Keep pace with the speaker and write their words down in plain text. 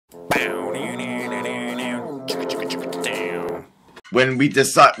When we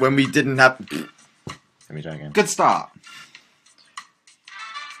didn't have. Let me try again. Good start.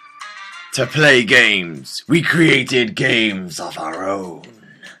 To play games, we created games of our own.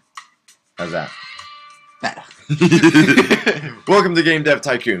 How's that? Better. Welcome to Game Dev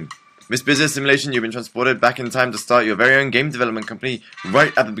Tycoon. This business simulation, you've been transported back in time to start your very own game development company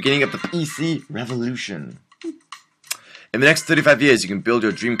right at the beginning of the PC revolution. In the next 35 years, you can build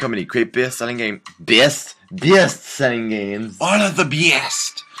your dream company, create best-selling games. Best-selling games. All of the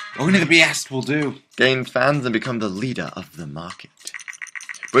best. Only the best will do. Gain fans and become the leader of the market.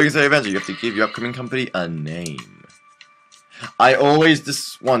 But you can say eventually, you have to give your upcoming company a name. I always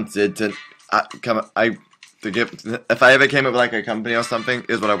just wanted to if I ever came up with like a company or something,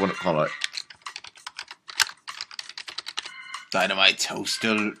 is what I want to call it. Dynamite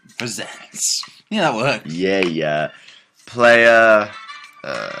Toaster presents. Yeah, that works. Yeah. Player.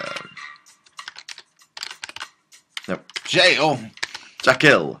 Nope. Jail.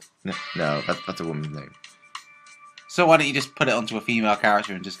 Jackil. No, that's a woman's name. So why don't you just put it onto a female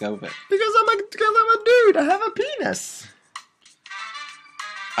character and just go with it? Because I'm a dude. I have a penis.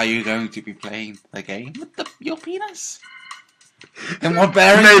 Are you going to be playing the game with your penis? Then what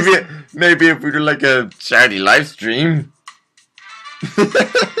better? Maybe if we do like a charity live stream.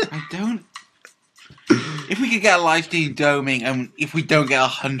 I don't. If we could get a live stream doming, and if we don't get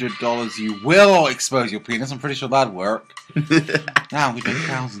 $100, you will expose your penis. I'm pretty sure that'd work. Now we make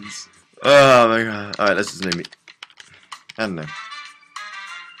thousands. Oh my god! All right, let's just name it. I don't know.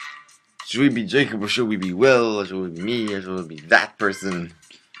 Should we be Jacob or should we be Will or should we be me or should we be that person?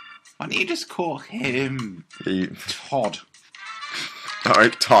 Why don't you just call him Todd?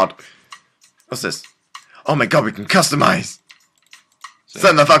 Alright, Todd. What's this? Oh my god, we can customize!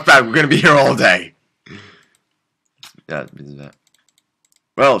 Send the fuck back, we're gonna be here all day! Yeah, that.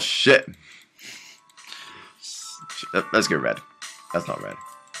 Well, shit. Let's go red. That's not red.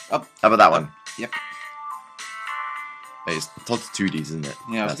 Up. How about that one? Yep. Hey, it's Todd's 2Ds, isn't it?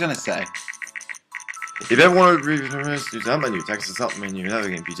 Yeah, I was gonna say. If you ever want to use that menu, text the help menu,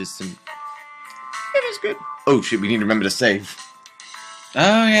 navigate features, yeah, that's good. Oh shit, we need to remember to save.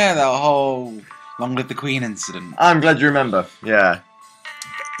 Oh yeah, that whole Long Live the Queen incident. I'm glad you remember. Yeah.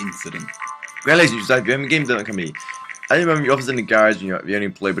 Incident. Congratulations, you started your own game development company. I remember your office in the garage and you're the only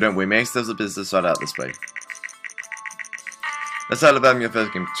employee, but don't worry, make steps of business start out this way. Let's start about your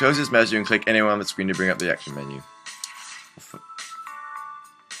first game. Choose this measure and click anywhere on the screen to bring up the action menu.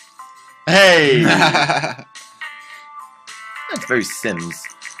 Hey! That's very Sims.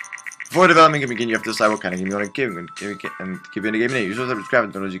 Before development can begin, you have to decide what kind of game you want to give and give it a game name. You should also describe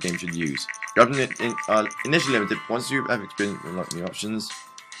the technology game should use. Your options are initially limited. Once you have experience with unlock new options,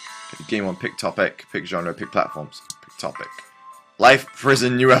 pick game on, pick topic, pick genre, pick platforms, pick topic. Life,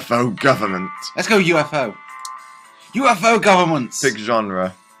 prison, UFO, government. Let's go UFO. UFO governments. Pick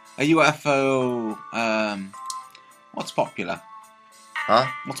genre. A UFO. What's popular? Huh?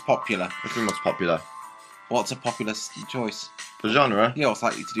 What's popular? What do you mean what's popular? What's a popular choice? The genre? Yeah, what's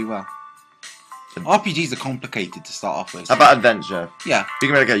likely to do well? RPGs are complicated to start off with. How about adventure? Yeah. You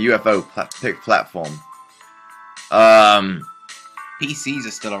can make like a UFO, pick platform. PCs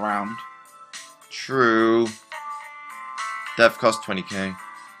are still around. True. Dev cost 20k.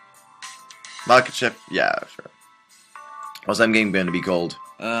 Market share? Yeah, sure. What's that game going to be called?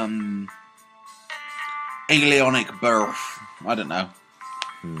 Alionic birth. I don't know.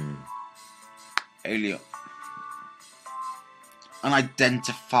 Alien.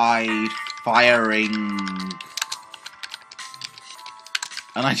 Unidentified firing.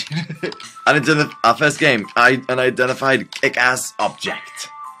 Our first game. Unidentified kick-ass object.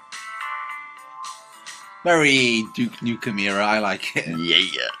 Very Duke Nukem era. I like it.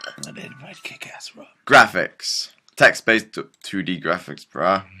 Yeah. Unidentified kick-ass run. Graphics. Text-based 2D graphics,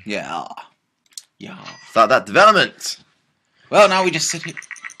 bruh. Yeah. Start that development. Well, now we just sit here.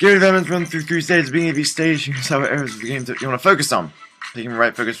 Game development run through 3 stages. Beginning of each stage, you can decide what areas of the game that you want to focus on. Taking the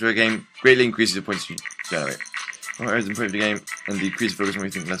right focus for a game greatly increases the points you generate. What areas improve the game and decrease focus when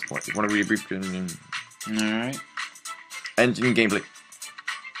you think less points. If you want to read a brief Alright. engine gameplay.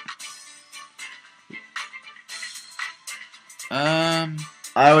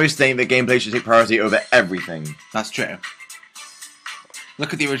 I always think that gameplay should take priority over everything. That's true.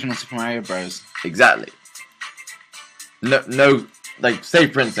 Look at the original Super Mario Bros. Exactly. No, like,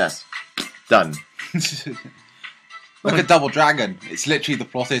 save princess. Done. Look at Double Dragon. It's literally the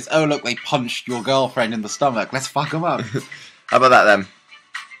plot is, oh look, they punched your girlfriend in the stomach. Let's fuck them up. How about that then?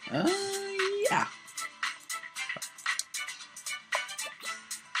 Yeah.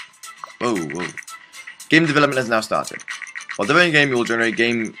 Whoa. Game development has now started. While developing a game, you will generate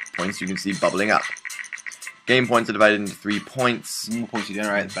game points you can see bubbling up. Game points are divided into 3 points. The more points you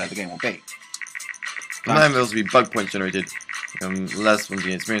generate, the better the game will be. Sometimes there will also be bug points generated. Less ones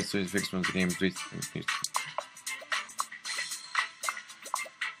gain experience, so fixed ones the game.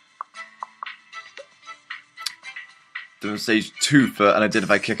 Then stage 2 for an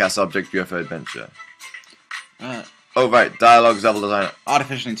identify kick-ass object UFO adventure. Oh right, dialogues, level design.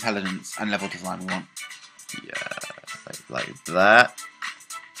 Artificial intelligence and level design we want. Yeah, like that.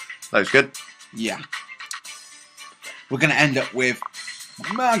 Looks good. Yeah. We're gonna end up with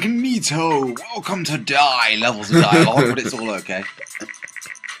Magneto, welcome to die levels of dialogue, but it's all okay.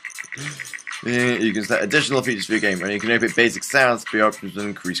 Yeah, you can set additional features for your game, and you can open basic sounds, but your options will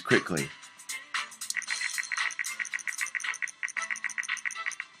increase quickly.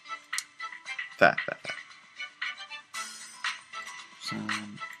 That.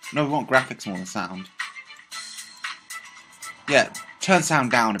 No, we want graphics more than sound. Yeah, turn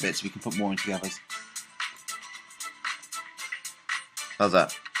sound down a bit so we can put more into the others. How's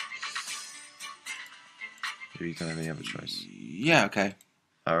that? Maybe you can have any other choice. Yeah, okay.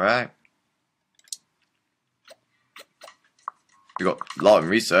 Alright. We got a lot of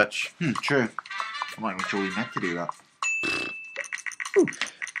research. True. I'm not even sure we meant to do that. Ooh.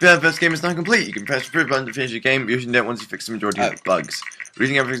 The first game is now complete. You can press the button to finish the game, but usually don't once you fix the majority of the bugs.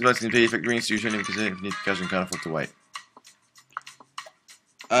 Reading everything's bugs can be effect green, so you shouldn't even consider if you need to cash and can't afford to wait.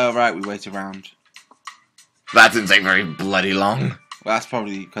 Oh, right, we wait around. That didn't take very bloody long. Well, that's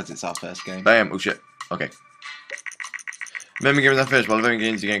probably because it's our first game. Bam, oh shit. Okay. Remember games are finished. While developing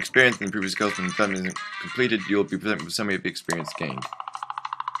games, you gain experience and improve your skills. When the development is completed, you'll be presented with summary of the experience gained.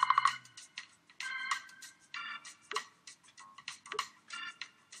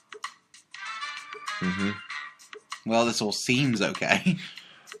 Well, this all seems okay.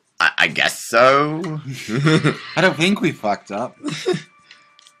 I guess so. I don't think we fucked up.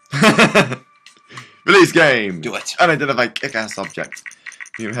 Release game! Do it. Unidentified kick-ass object.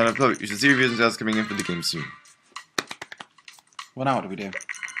 You should see reviews and sales coming in for the game soon. Well, now what do we do?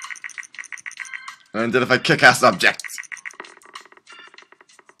 Unidentified kick-ass object.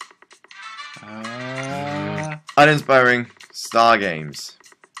 Uninspiring Star Games.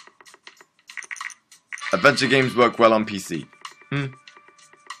 Adventure games work well on PC.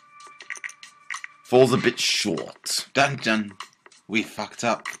 Falls a bit short. Dun dun. We fucked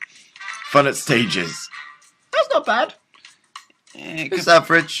up. Fun at stages. That's not bad. It's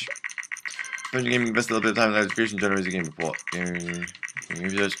average. Adventure game invests a little bit of time in creation, generates a game report.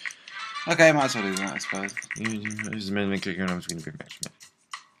 Okay, might as well do that, I suppose.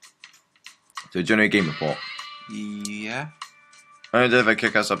 So generate game report. Yeah. Unidentified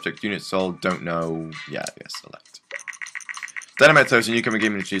kick-ass object, unit sold, don't know. Yeah, I guess select. Dynamite hosts a newcomer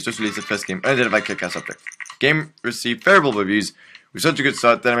game industry. Just released the first game. Unidentified kick-ass object. Game received favorable reviews. With such a good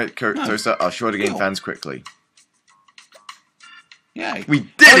start, Dynamite Toaster are sure to gain fans quickly. Yeah. We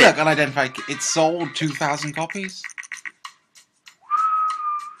did it! Look, unidentified. It sold 2,000 copies.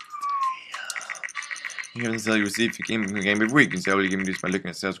 You can sell you receive your game every week. You can see all your game reduced by looking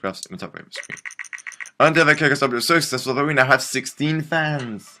at sales graphs in the top right of the screen. Unidentified kick-ass object was so successful that we now have 16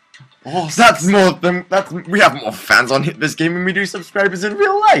 fans. Oh, That's more than we have more fans on this game than we do subscribers in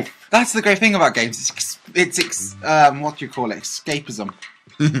real life. That's the great thing about games. It's what do you call it? Escapism.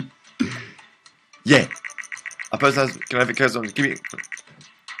 Yeah. I personally can have it because give me.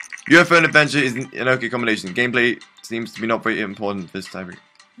 UFO and adventure is an okay combination. Gameplay seems to be not very important this time.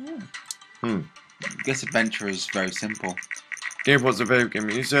 I guess adventure is very simple. Game reports are very game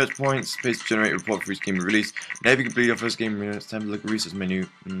research points. Space to generate a report for each game release. Now if you complete your first game, it's time to look at the research menu.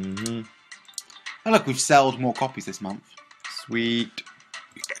 Oh look, we've sold more copies this month. Sweet.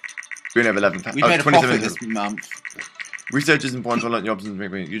 We only have 11. We made a profit this month. Research is important to unlock your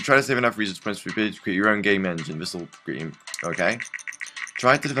options. You try to save enough research points for your page to create your own game engine. This will create. Okay.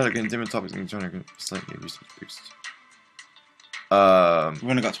 Try to develop different topics and try to slightly research boost.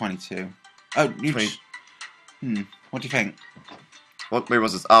 We've only got 22. Oh, 20. What do you think? What? Wait,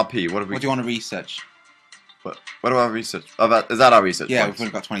 was this RP? What have we? What do you want to research? What do our research? Oh, is that our research? Yeah, points? we've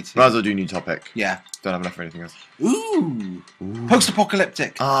only got 22. Might as well do a new topic. Yeah. Don't have enough for anything else. Ooh.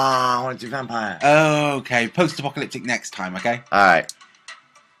 Post-apocalyptic. Ah, I want to do vampire. Okay, post-apocalyptic next time, okay? Alright.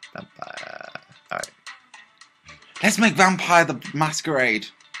 Vampire. Alright. Let's make Vampire the Masquerade.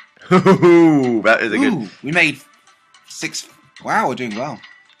 Ooh, that is a good. We made 6. Wow, we're doing well.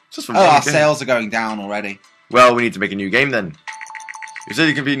 Just from our sales are going down already. Well, we need to make a new game then. You said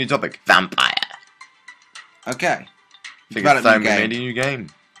you can be a new topic. Vampire. Okay. Think it's time we made a new game.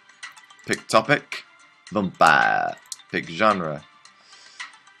 Pick topic. Vampire. Pick genre.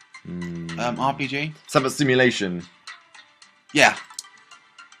 RPG? Some simulation. Yeah.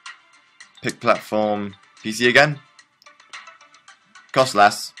 Pick platform. PC again. Cost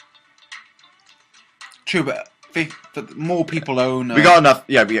less. True, but more people own. We got enough.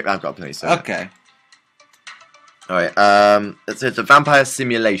 Yeah, I've got plenty. So. Okay. Alright, it's a vampire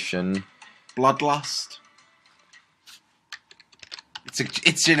simulation. Bloodlust.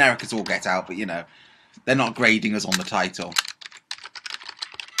 It's generic as all get out, but you know, they're not grading us on the title.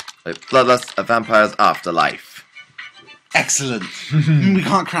 Bloodlust, a vampire's afterlife. Excellent. We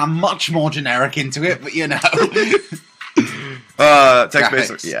can't cram much more generic into it, but you know.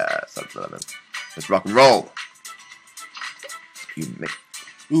 Text-based. Yeah, that's relevant. Let's rock and roll.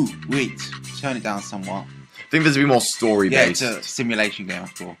 Ooh, wait. Turn it down somewhat. I think this would be more story-based. Yeah, it's a simulation game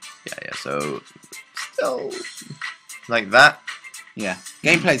after all. Yeah, so... Still... Like that. Yeah.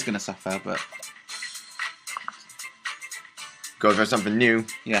 Gameplay's gonna suffer, but... Go for something new.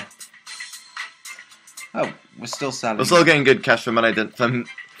 Yeah. Oh, we're still selling. We're still getting good cash from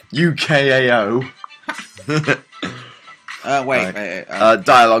UKAO. Wait.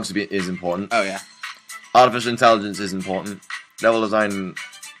 Dialogues is important. Oh, yeah. Artificial intelligence is important. Level design...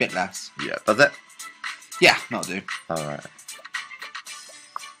 Bit less. Yeah, that's it? Yeah, that'll do. Alright.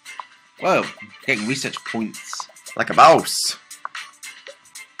 Whoa, getting research points. Like a mouse.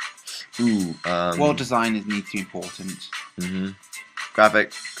 Ooh, World design needs to be important.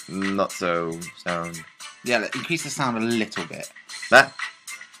 Graphic, not so. Sound. Yeah, increase the sound a little bit. That?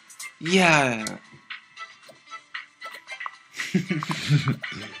 Yeah.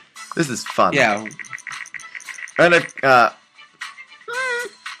 This is fun. Yeah. And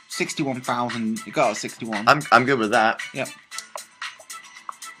 61,000. You got a 61. I'm good with that. Yep. Of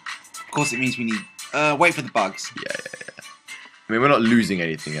course, it means we need. Wait for the bugs. Yeah. I mean, we're not losing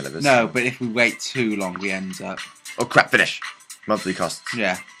anything out of this. No, but if we wait too long, we end up. Oh crap! Finish. Monthly costs.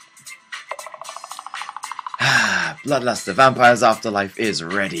 Yeah. Bloodlust, the vampire's afterlife is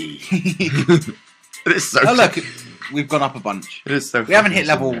ready. It is so. Oh look, we've gone up a bunch. It is so. We haven't hit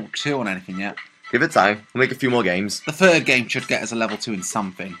level 2 on anything yet. Give it time. We'll make a few more games. The third game should get us a level 2 in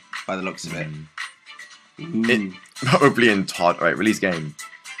something, by the looks of it. It probably in Todd. Alright, release game.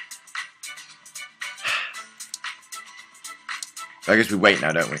 I guess we wait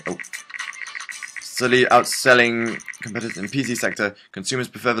now, don't we? Oh. Slowly outselling competitors in PC sector, consumers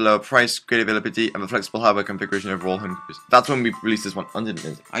prefer the lower price, great availability, and the flexible hardware configuration overall. That's when we released this one, didn't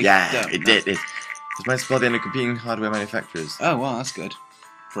it? Yeah, it did. It might spell the end of competing hardware manufacturers. Oh, well, that's good.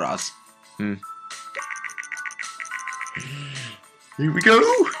 For us. Here we go!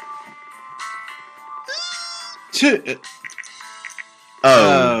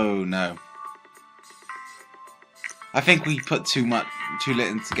 Oh, no. I think we put too little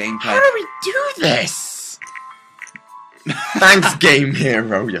into gameplay. How do we do this? Thanks, Game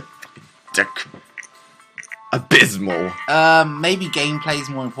Hero, you fucking dick. Abysmal. Maybe gameplay's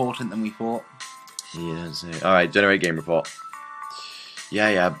more important than we thought. Yeah, that's it. Alright, generate game report.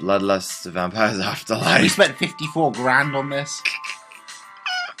 Yeah, Bloodlust, the vampire's afterlife. We spent 54 grand on this.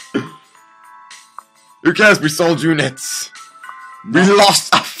 Who cares? We sold units. We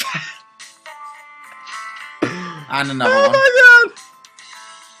lost a fan. And another one. Oh my god!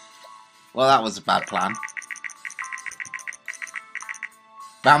 Well, that was a bad plan.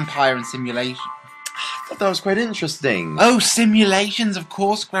 Vampire and simulation. I thought that was quite interesting. Oh, simulations, of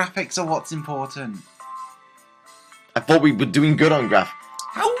course. Graphics are what's important. I thought we were doing good on graph.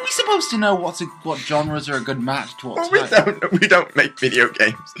 How are we supposed to know what genres are a good match to what type? We don't make video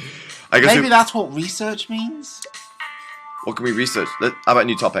games. I guess maybe that's what research means. What can we research? How about a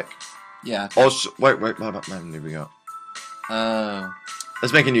new topic? Yeah. Or wait, what about how many we got?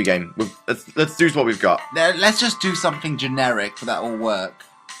 Let's make a new game. Let's do what we've got. Let's just do something generic for that will work.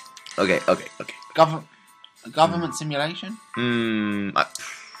 Okay. Government simulation? How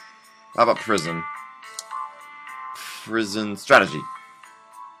about prison? Prison strategy.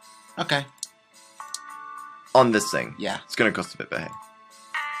 Okay. On this thing. Yeah. It's gonna cost a bit, but hey.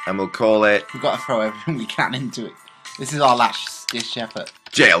 And we'll call it... We've got to throw everything we can into it. This is our last dish effort.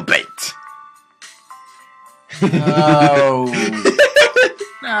 Jailbait. No.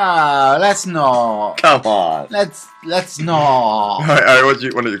 No, let's not. Come on. Let's not. Alright, what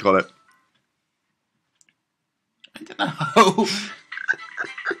did you call it? I don't know.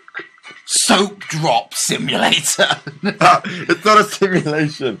 Soap drop simulator. It's not a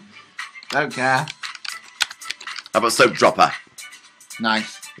simulation. Don't care. How about soap dropper?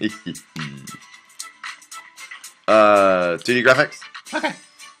 Nice. 2D graphics? Okay.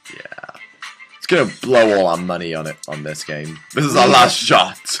 Yeah. It's gonna blow all our money on this game. This is our last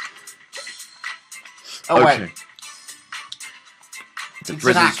shot. Oh, okay. wait. It's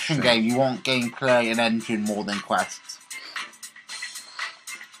an action game. You want gameplay and engine more than quests.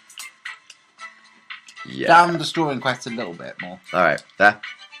 Yeah. Down the story quest a little bit more. Alright, there.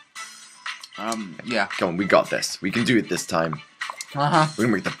 Yeah. Come on, we got this. We can do it this time. Uh-huh. We're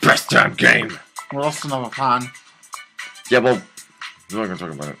gonna make the best damn game. We lost another fan. Yeah, well, we're not gonna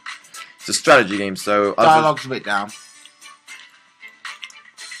talk about it. It's a strategy game, so... Dialogue's a bit down.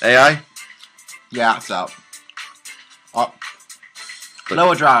 AI? Yeah, it's up. Up. But-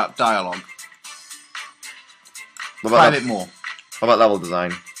 Lower dialogue. What Try a about, bit more. what about level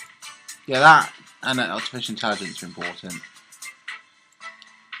design? Yeah, that and artificial intelligence are important.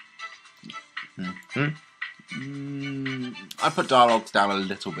 I put dialogues down a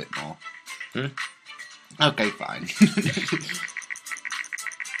little bit more. Okay, fine.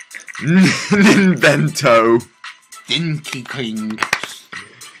 Nintendo. Dinky King.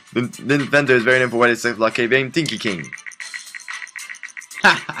 Nintendo is very known for what it's like a game, Dinky King.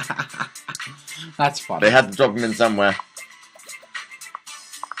 That's funny. They had to drop him in somewhere.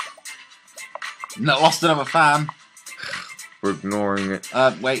 No, lost another fan. We're ignoring it.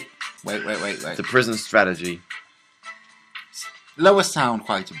 Wait. It's a prison strategy. Lower sound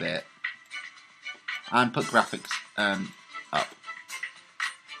quite a bit. And put graphics up.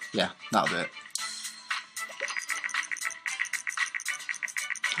 Yeah, that'll do it.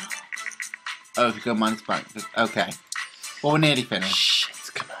 Oh, if you go minus back. Okay. Well, we're nearly finished.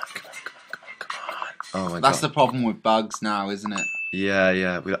 Shit, come on. Oh my god. That's the problem with bugs now, isn't it?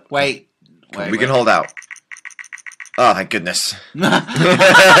 Yeah. Wait. We can hold out. Oh, thank goodness.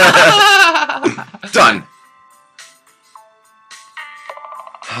 Done.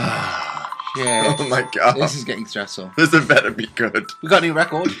 Shit. Oh my god. This is getting stressful. This had better be good. We got a new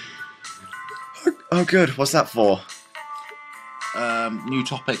record. Oh, good. What's that for? New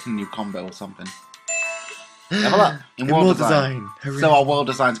topic and new combo or something. Level up. In World world design. Hooray. So our world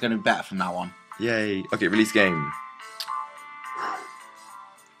design's going to be better from now on. Yay. Okay, release game.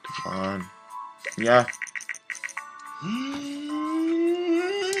 Come on. Yeah.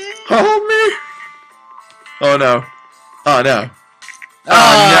 Hold me. Oh no. Oh no. Oh no.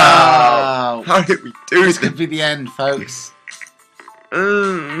 How did we do This this? could be the end, folks.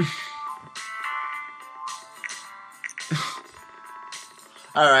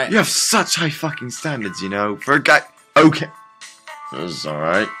 Alright. You have such high fucking standards, you know. For a guy. Okay. This is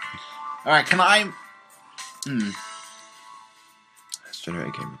alright. Alright, can I... Let's generate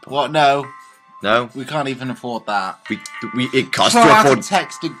a game report. What? No. No? We can't even afford that. It costs Throw to out a afford.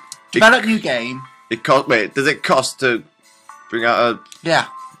 text to develop new game. It cost. Wait, does it cost to bring out a. Yeah.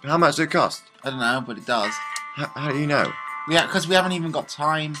 How much does it cost? I don't know, but it does. How do you know? Yeah, because we haven't even got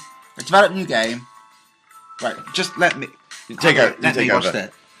time. Develop new game. Right, just let me... You take over. Let me watch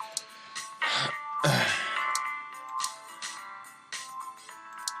that.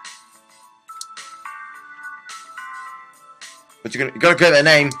 But you gotta get their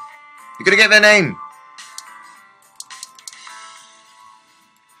name. You gotta get their name.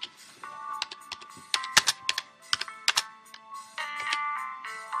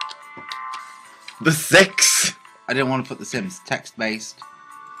 The 6. I didn't want to put The Sims text-based.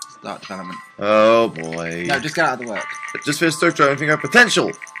 Start development. Oh boy. No, just get out of the work. Just for stoked trying to think of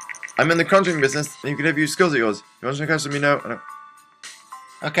potential. I'm in the contracting business, and you can have use skills of yours. You want to catch me now?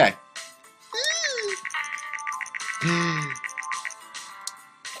 Okay. You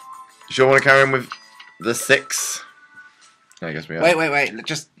sure want to carry on with the 6? I guess we are. Wait.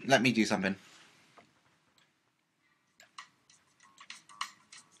 Just let me do something.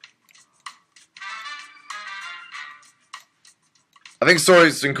 I think story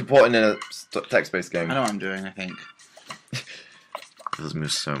is important in a text-based game. I know what I'm doing, I think. Gives me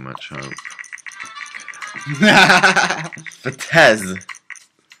so much hope. For Tez.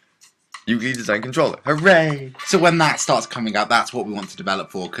 You lead design controller. Hooray! So when that starts coming out, that's what we want to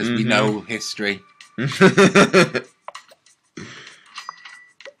develop for, because we know history.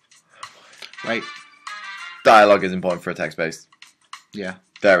 Wait. Dialogue is important for a text-based. Yeah.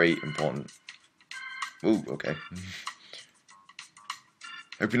 Very important. Ooh, okay.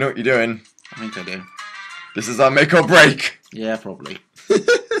 Hope you know what you're doing. I think I do. This is our make or break. Yeah, probably.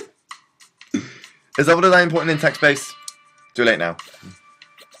 Is level design important in text-based? Too late now.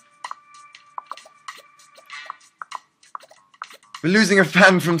 We're losing a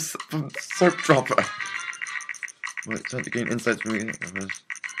fan from Soap Dropper. Wait, time to gain insights from me.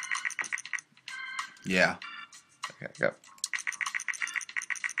 Yeah. Okay, go.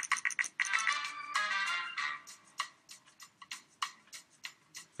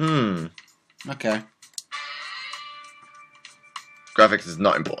 Okay. Graphics is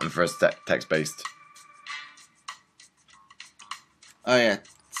not important for us text-based. Oh yeah,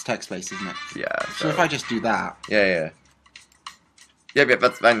 it's text-based, isn't it? Yeah. So if I just do that... Yeah. Yep,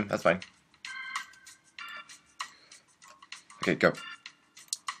 that's fine. That's fine. Okay, go.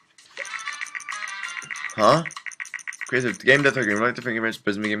 Huh? Creative game death game, like the finger image,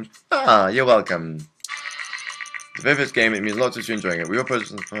 Prism games. Ah, you're welcome. The very first game, it means lots of you enjoying it. We will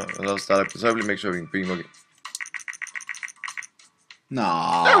post a lot of startup, so hopefully make sure we can bring more.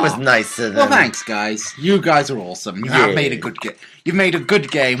 Nah. That was nicer than. Well, thanks, guys. You guys are awesome. You have made a good game. You've made a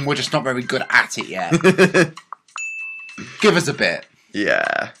good game. We're just not very good at it yet. Give us a bit.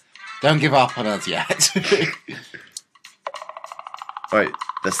 Yeah. Don't give up on us yet. Alright,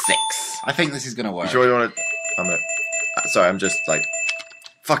 the 6. I think this is gonna work. You sure you want to? I'm gonna. Sorry, I'm just like.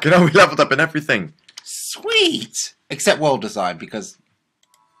 Fucking hell, we leveled up and everything. Sweet! Except world design, because.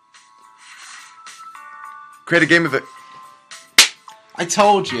 Create a game of it. I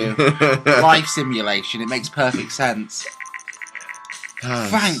told you. Life simulation. It makes perfect sense.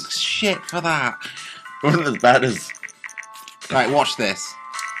 Thanks, shit, for that. Wasn't as bad as. Right, watch this.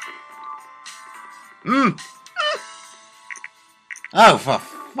 Oh, for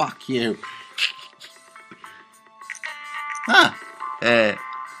fuck you. Huh. We're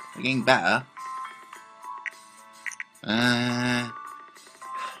getting better.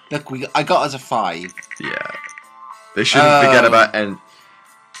 Look, I got us a 5. Yeah. They shouldn't forget about and.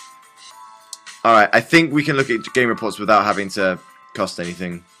 Alright, I think we can look at game reports without having to cost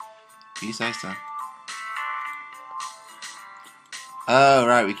anything. You say so. Oh,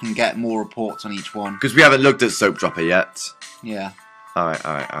 right, we can get more reports on each one. Because we haven't looked at Soap Dropper yet. Yeah.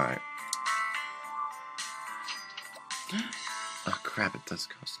 Alright. Oh crap, it does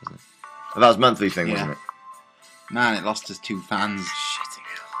cost, doesn't it? Oh, that was a monthly thing, wasn't it? Man, it lost us 2 fans. Shitting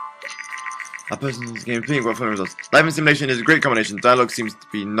hell. Our person's game playing what fun results. Live and simulation is a great combination. Dialogue seems to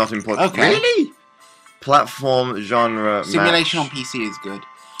be not important. Okay. Really? Platform, genre, simulation match. on PC is good.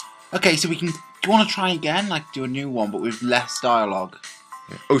 Okay, so we can... Do you want to try again? Like, do a new one, but with less dialogue?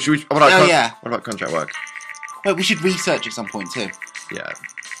 Yeah. Oh, should we... What about, yeah. What about contract work? Wait, we should research at some point, too. Yeah.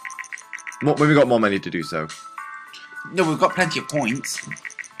 When we got more money to do so. No, we've got plenty of points.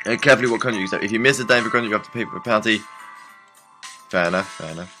 Carefully what contract you accept. If you miss a day for contract, you have to pay for a penalty. Fair enough.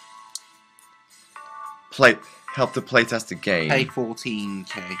 Help to playtest a game. Pay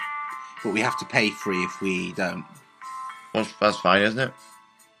 14k. But we have to pay 3 if we don't. Well, that's fine, isn't it?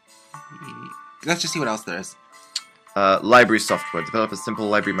 Let's just see what else there is. Library software. Develop a simple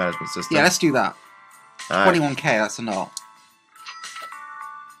library management system. Yeah, let's do that. Right. 21k, that's a lot.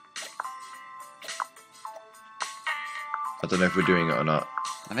 I don't know if we're doing it or not.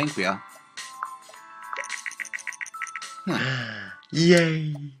 I think we are.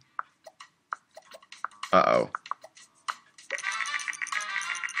 Yay! Uh-oh.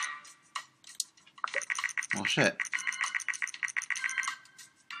 Oh shit.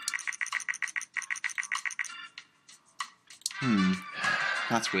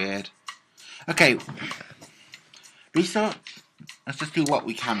 That's weird. Okay. Research. Let's just do what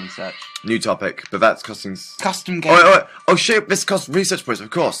we can research. New topic, but that's costing... Custom game. Oh shit, this costs research points, of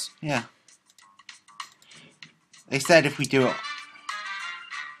course. Yeah. They said if we do it...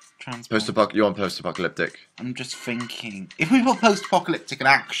 You want post-apocalyptic? I'm just thinking. If we put post-apocalyptic and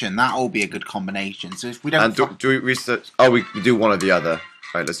action, that'll be a good combination. So if we don't... And do we research... Oh, we do one or the other.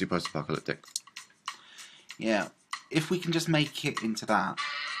 Right, let's do post-apocalyptic. Yeah. If we can just make it into that.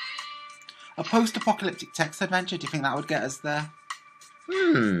 A post-apocalyptic text adventure, do you think that would get us there?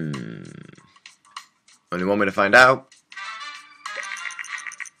 Only one way to find out.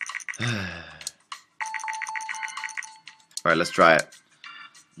 Right, let's try it.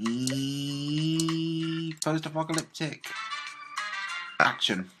 Post-apocalyptic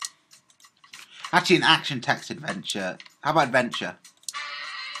action. Actually, an action text adventure. How about adventure?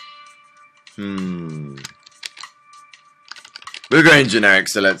 We're going generic,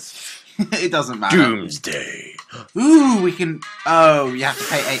 so let's... It doesn't matter. Doomsday. Ooh, we can... Oh, you have to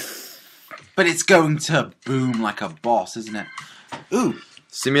pay 8. But it's going to boom like a boss, isn't it? Ooh.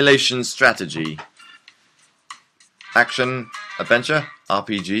 Simulation strategy. Action, adventure,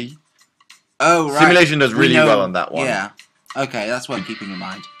 RPG. Oh, right. Simulation does really well on that one. Yeah. Okay, that's worth keeping in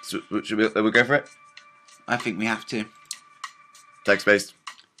mind. So, should we go for it? I think we have to. Text-based.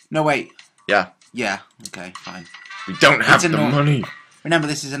 No, wait. Yeah. Yeah, okay, fine. We don't have the money. Remember,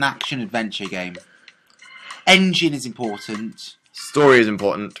 this is an action-adventure game. Engine is important. Story is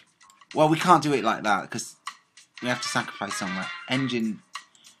important. Well, we can't do it like that, because we have to sacrifice somewhere. Engine...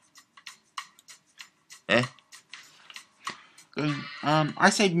 I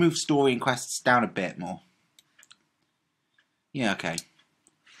say move story and quests down a bit more. Yeah, okay.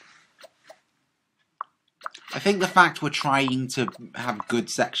 I think the fact we're trying to have good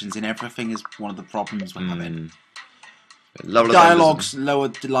sections in everything is one of the problems we're having. Dialogues, lower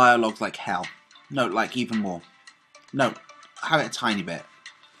dialogues like hell. No, like even more. No, have it a tiny bit.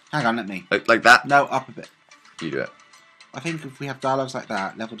 Hang on, let me. Like that? No, up a bit. You do it. I think if we have dialogues like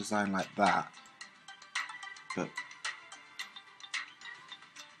that, level design like that. But do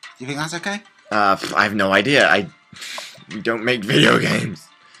you think that's okay? I have no idea. We don't make video games.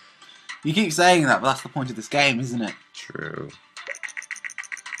 You keep saying that, but that's the point of this game, isn't it? True.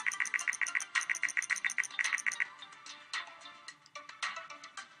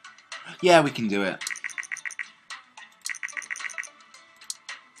 Yeah, we can do it.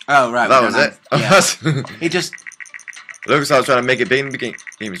 Oh, right. That was it. Yeah. It just... LucasArts was trying to make it big in the game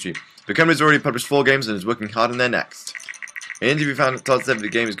industry. The company's already published 4 games and is working hard on their next. In an interview found Todd said the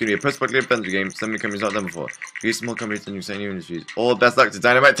game is going to be a post-apocalyptic adventure game something the company's not done before. Three small companies and new industries. All best luck to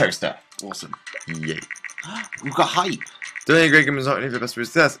Dynamite Toaster. Awesome. Yay. We've got hype. Doing a great game is not only the best for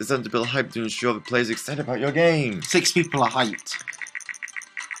success, it's time to build hype to ensure the players are excited about your game. 6 people are hyped.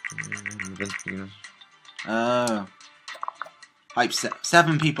 Oh. Hype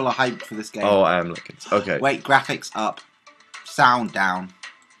 7 people are hyped for this game. Oh, I am looking. Okay. Wait, graphics up. Sound down.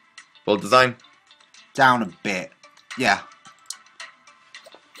 Well, design. Down a bit. Yeah.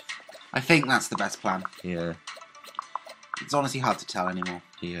 I think that's the best plan. Yeah. It's honestly hard to tell anymore.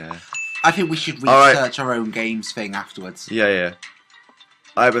 Yeah. I think we should research our own games thing afterwards. Yeah.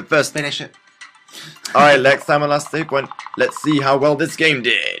 Alright, but first... Finish it. Alright, next time on Last Take One, let's see how well this game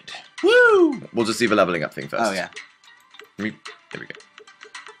did. Woo! We'll just see the leveling up thing first. Oh, yeah. There we go.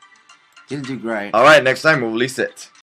 Didn't do great. Alright, next time we'll release it.